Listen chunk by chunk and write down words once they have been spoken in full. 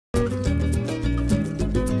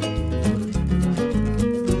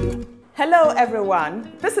Hello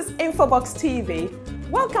everyone, this is Infobox TV.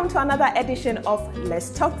 Welcome to another edition of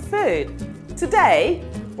Let's Talk Food. Today,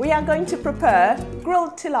 we are going to prepare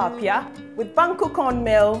grilled tilapia with Banku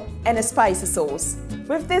cornmeal and a spicy sauce.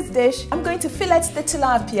 With this dish, I'm going to fillet the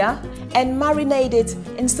tilapia and marinate it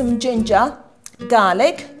in some ginger,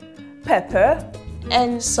 garlic, pepper,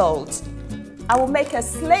 and salt. I will make a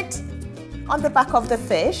slit on the back of the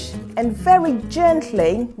fish and very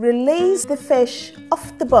gently release the fish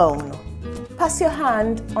off the bone. Pass your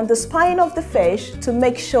hand on the spine of the fish to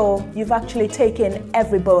make sure you've actually taken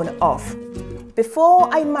every bone off.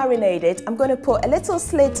 Before I marinate it, I'm going to put a little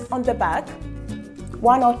slit on the back.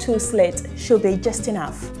 1 or 2 slits should be just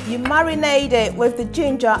enough. You marinate it with the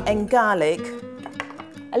ginger and garlic,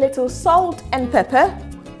 a little salt and pepper.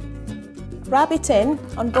 Wrap it in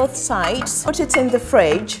on both sides. Put it in the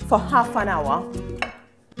fridge for half an hour.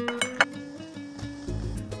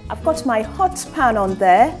 I've got my hot pan on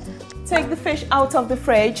there. Take the fish out of the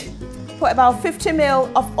fridge. Put about 50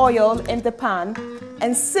 ml of oil in the pan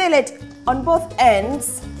and seal it on both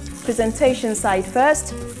ends. Presentation side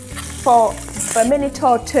first for a minute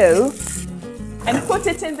or two. And put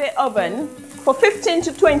it in the oven for 15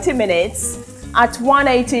 to 20 minutes at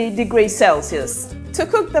 180 degrees Celsius. To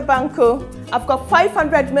cook the banku, I've got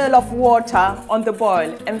 500 ml of water on the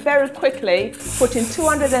boil and very quickly put in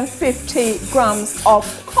 250 grams of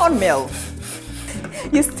cornmeal.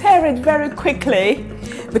 You stir it very quickly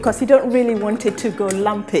because you don't really want it to go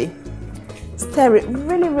lumpy. Stir it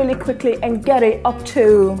really quickly and get it up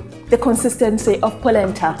to the consistency of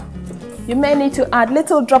polenta. You may need to add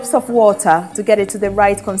little drops of water to get it to the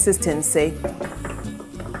right consistency.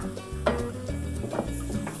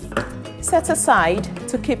 Set aside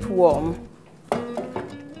to keep warm.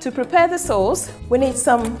 To prepare the sauce, we need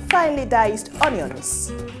some finely diced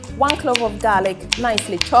onions, 1 clove of garlic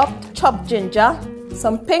nicely chopped, chopped ginger,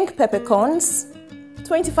 some pink peppercorns,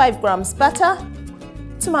 25 grams butter,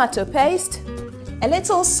 tomato paste, a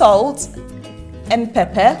little salt and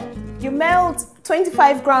pepper. You melt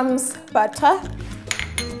 25 grams butter.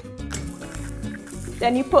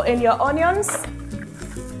 Then you put in your onions,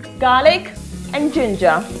 garlic and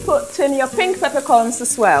ginger. Put in your pink peppercorns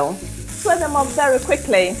as well. Stir them up very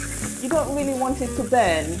quickly. You don't really want it to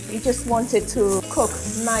burn. You just want it to cook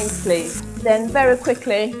nicely. Then very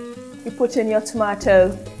quickly, you put in your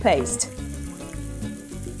tomato paste.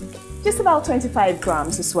 Just about 25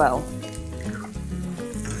 grams as well.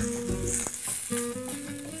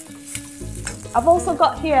 I've also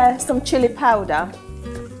got here some chili powder,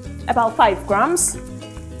 about 5 grams.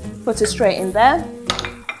 Put it straight in there.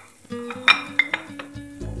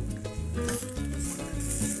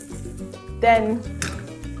 Then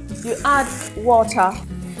you add water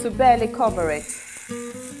to barely cover it.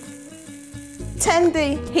 Turn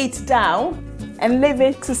the heat down and leave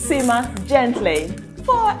it to simmer gently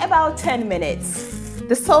for about 10 minutes.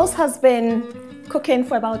 The sauce has been cooking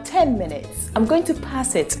for about 10 minutes. I'm going to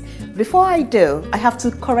pass it. Before I do, I have to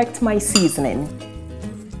correct my seasoning.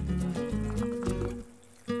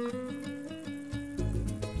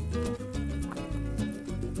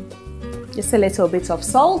 Just a little bit of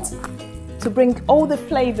salt to bring all the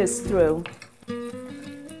flavors through.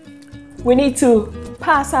 We need to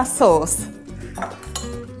pass our sauce.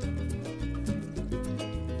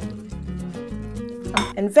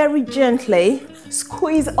 And very gently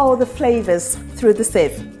squeeze all the flavors through the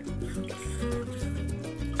sieve.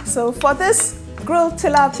 So for this grilled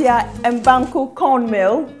tilapia and banku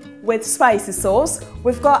cornmeal with spicy sauce,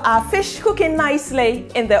 we've got our fish cooking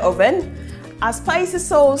nicely in the oven, our spicy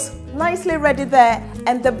sauce nicely ready there,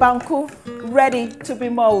 and the banku ready to be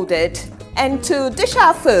molded. And to dish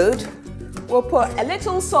our food, we'll put a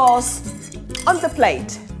little sauce on the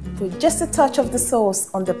plate. Put just a touch of the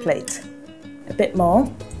sauce on the plate. A bit more.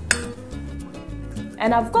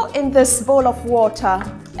 And I've got in this bowl of water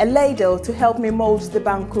a ladle to help me mold the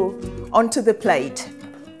banku onto the plate.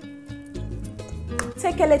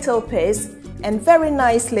 Take a little piece and very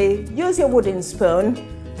nicely use your wooden spoon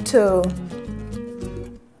to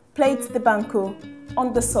plate the banku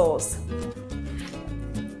on the sauce.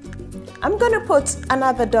 I'm going to put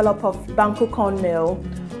another dollop of banku cornmeal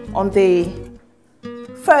on the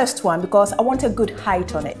first one because I want a good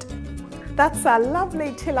height on it. That's a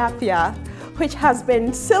lovely tilapia which has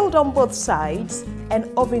been sealed on both sides and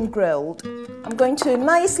oven grilled. I'm going to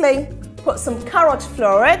nicely put some carrot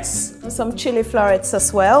florets and some chili florets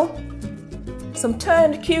as well, some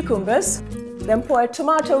turned cucumbers, then pour a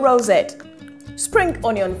tomato rosette, spring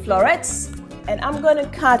onion florets, and I'm going to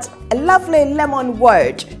cut a lovely lemon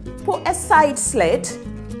wedge. Put a side slit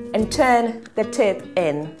and turn the tip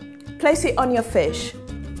in. Place it on your fish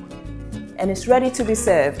and it's ready to be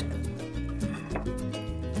served.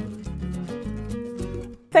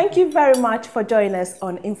 Thank you very much for joining us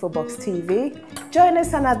on Infobox TV. Join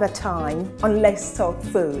us another time on Let's Talk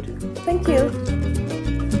Food. Thank you.